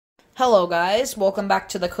Hello guys, welcome back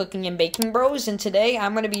to the Cooking and Baking Bros, and today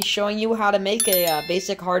I'm going to be showing you how to make a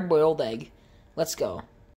basic hard-boiled egg. Let's go.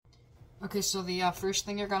 Okay, so the first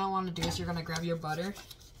thing you're going to want to do is you're going to grab your butter,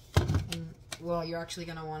 and, well, you're actually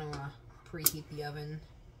going to want to preheat the oven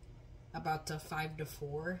about 5 to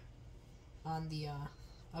 4 on the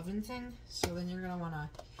oven thing. So then you're going to want to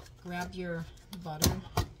grab your butter,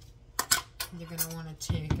 and you're going to want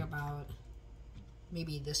to take about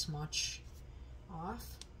maybe this much off.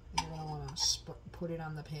 You're going to want to put it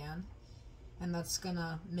on the pan, and that's going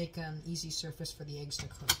to make an easy surface for the eggs to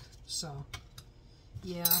cook. So,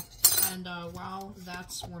 yeah, and while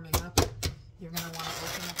that's warming up, you're going to want to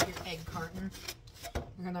open up your egg carton.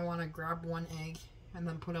 You're going to want to grab one egg and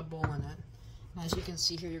then put a bowl in it. And as you can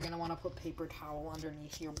see here, you're going to want to put paper towel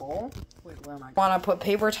underneath your bowl. Wait, where am I? Want to put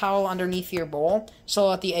paper towel underneath your bowl so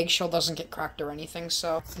that the eggshell doesn't get cracked or anything.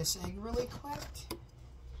 So, this egg really quick.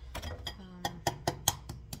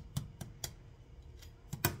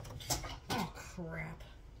 Crap.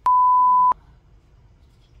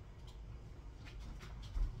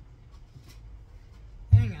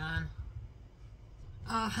 Hang on.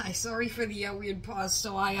 Hi, sorry for the weird pause.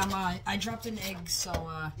 So I dropped an egg, so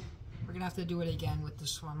we're gonna have to do it again with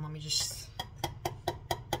this one. Let me just.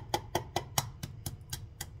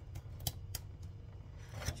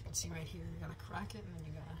 As you can see right here, you gotta crack it, and then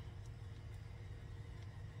you gotta.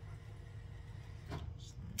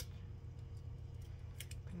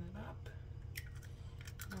 Open it up.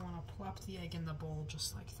 I want to plop the egg in the bowl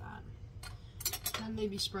just like that. And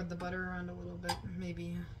maybe spread the butter around a little bit.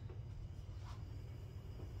 Maybe.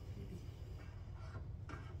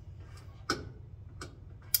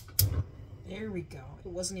 There we go. It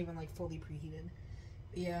wasn't even like fully preheated.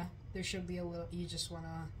 But yeah, there should be a little. You just want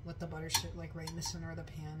to let the butter sit like right in the center of the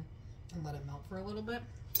pan and let it melt for a little bit.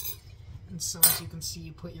 And so as you can see,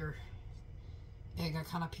 you put your egg. I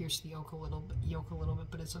kind of pierced the yolk a little bit,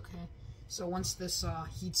 but it's okay. So once this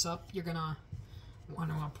heats up, you're gonna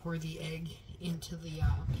want to pour the egg into the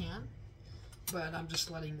pan. But I'm just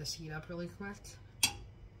letting this heat up really quick.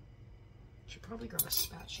 Should probably grab a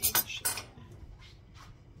spatula.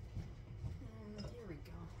 Here we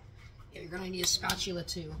go. Yeah, you're gonna need a spatula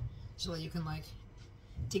too, so that you can like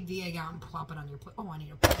dig the egg out and plop it on your plate. Oh, I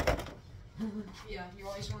need a plate. Yeah, you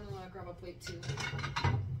always want to grab a plate too.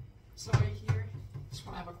 So right here, just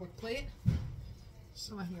want to have a quick plate.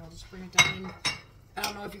 So here, I'll just bring it down in. I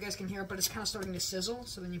don't know if you guys can hear it, but it's kind of starting to sizzle,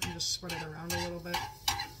 so then you can just spread it around a little bit.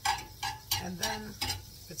 And then,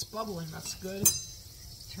 if it's bubbling, that's good.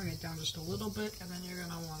 Turn it down just a little bit, and then you're going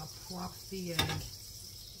to want to plop the egg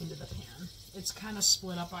into the pan. It's kind of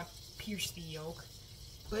split up. I pierced the yolk,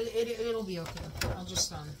 but it'll be okay. I'll just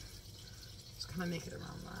kind of make it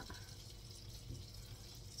around that.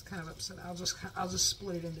 It's kind of upset. I'll just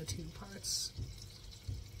split it into 2 parts.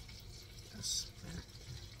 Yes.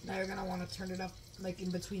 Now you're going to want to turn it up like in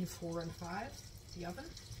between 4 and 5, the oven.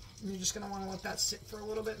 And you're just going to want to let that sit for a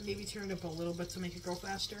little bit, maybe turn it up a little bit to make it go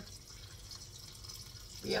faster.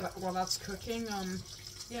 But yeah, while that's cooking,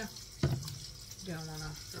 yeah, you're going to want to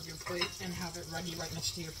grab your plate and have it ready right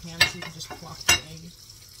next to your pan so you can just plop the egg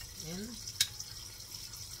in.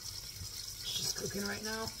 It's just cooking right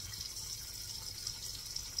now.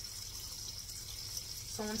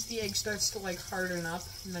 So once the egg starts to like harden up,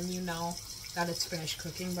 and then you know that it's finished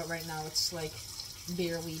cooking, but right now it's like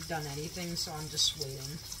barely done anything, so I'm just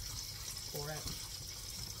waiting for it.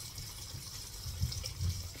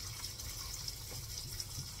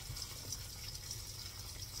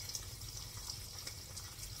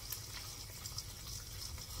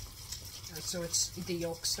 Alright, so it's the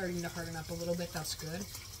yolk starting to harden up a little bit. That's good.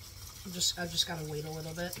 I've just got to wait a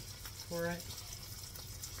little bit for it.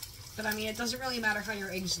 But I mean, it doesn't really matter how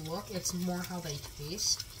your eggs look. It's more how they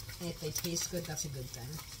taste. And if they taste good, that's a good thing.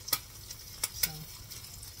 So.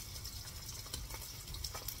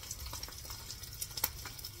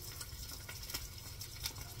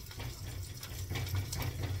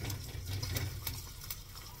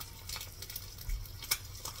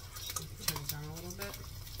 Turn it down a little bit.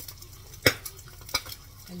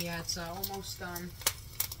 And yeah, it's almost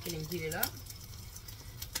getting heated up.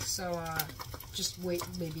 So just wait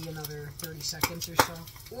maybe another 30 seconds or so.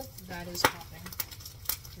 Oop, that is popping.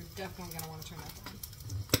 You're definitely going to want to turn that on.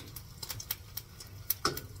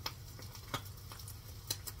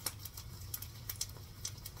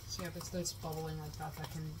 So yeah, if it starts bubbling like that, that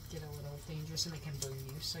can get a little dangerous and it can burn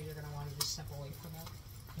you. So you're going to want to just step away from that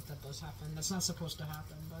if that does happen. That's not supposed to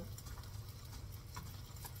happen, but.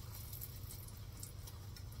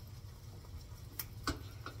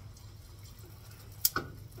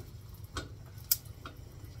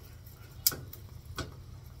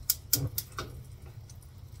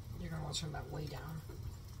 I'll turn that way down.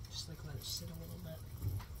 Just like let it sit a little bit.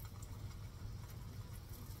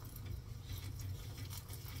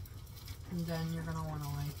 And then you're gonna wanna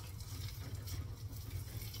like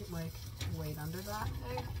get like weight under that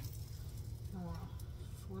egg. You wanna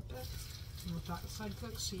flip it and let that side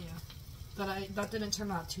cook. So yeah, that didn't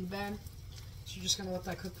turn out too bad. So you're just gonna let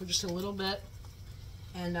that cook for just a little bit.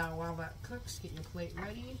 And while that cooks, get your plate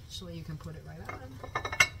ready so that you can put it right on.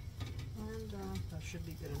 And that should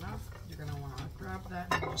be good enough. You're gonna wanna grab that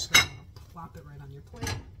and you're just gonna plop it right on your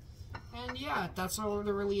plate. And yeah, that's all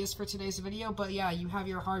there really is for today's video. But yeah, you have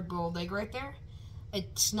your hard-boiled egg right there.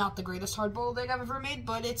 It's not the greatest hard-boiled egg I've ever made,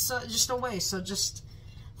 but it's just a way. So just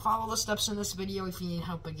follow the steps in this video if you need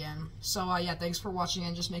help again. So yeah, thanks for watching,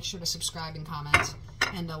 and just make sure to subscribe and comment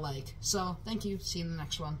and a like. So thank you. See you in the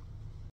next one.